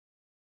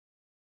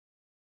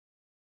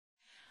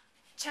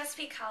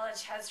Chesapeake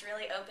College has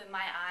really opened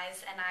my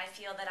eyes, and I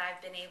feel that I've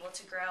been able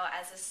to grow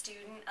as a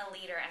student, a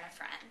leader, and a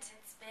friend.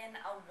 It's been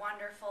a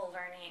wonderful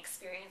learning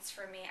experience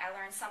for me. I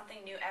learn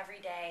something new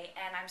every day,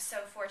 and I'm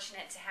so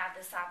fortunate to have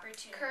this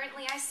opportunity.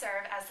 Currently, I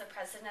serve as the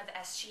president of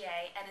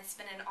SGA, and it's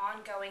been an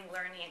ongoing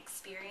learning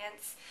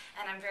experience,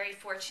 and I'm very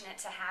fortunate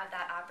to have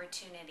that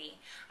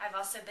opportunity. I've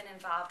also been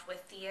involved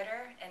with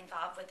theater,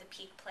 involved with the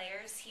Peak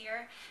Players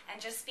here, and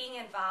just being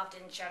involved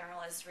in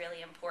general is really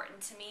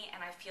important to me,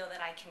 and I feel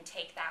that I can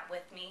take that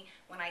with me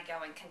when I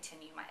go and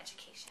continue my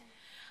education.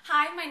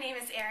 Hi, my name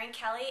is Erin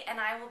Kelley, and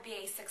I will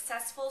be a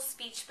successful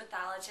speech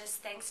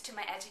pathologist thanks to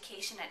my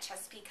education at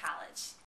Chesapeake College.